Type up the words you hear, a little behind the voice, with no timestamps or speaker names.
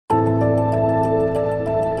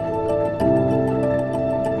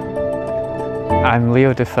I'm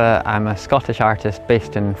Leo Dufa. I'm a Scottish artist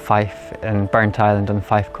based in Fife, in Burnt Island on the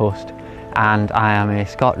Fife coast, and I am a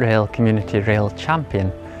ScotRail community rail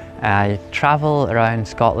champion. I travel around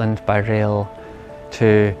Scotland by rail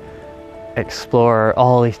to explore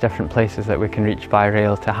all these different places that we can reach by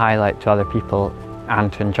rail, to highlight to other people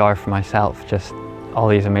and to enjoy for myself just all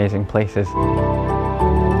these amazing places.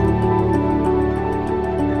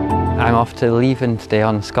 I'm off to Leven today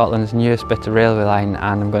on Scotland's newest bit of railway line,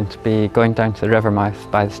 and I'm going to be going down to the river mouth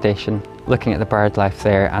by the station, looking at the bird life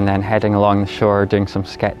there, and then heading along the shore doing some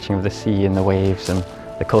sketching of the sea and the waves and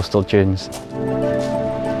the coastal dunes.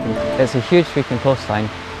 It's a huge sweeping coastline,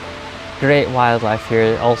 great wildlife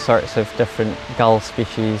here, all sorts of different gull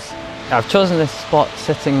species. I've chosen this spot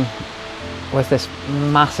sitting with this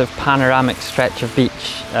massive panoramic stretch of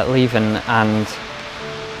beach at Leven, and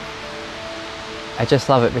I just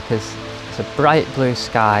love it because it's a bright blue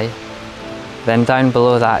sky, then down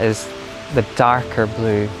below that is the darker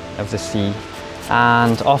blue of the sea,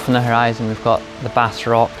 and off on the horizon we've got the Bass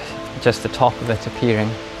Rock, just the top of it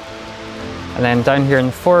appearing. And then down here in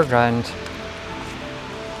the foreground,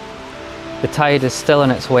 the tide is still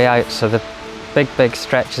on its way out, so the big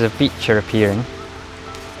stretches of beach are appearing.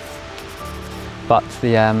 But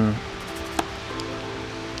the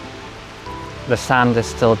sand is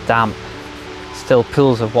still damp, still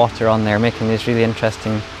pools of water on there, making these really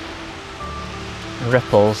interesting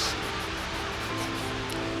ripples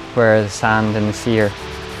where the sand and the sea are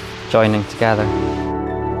joining together.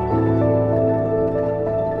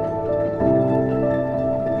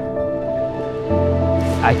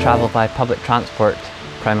 I travel by public transport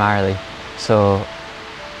primarily, so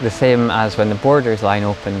the same as when the Borders line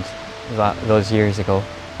opened those years ago,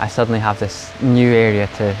 I suddenly have this new area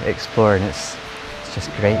to explore, and it's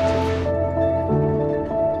just great.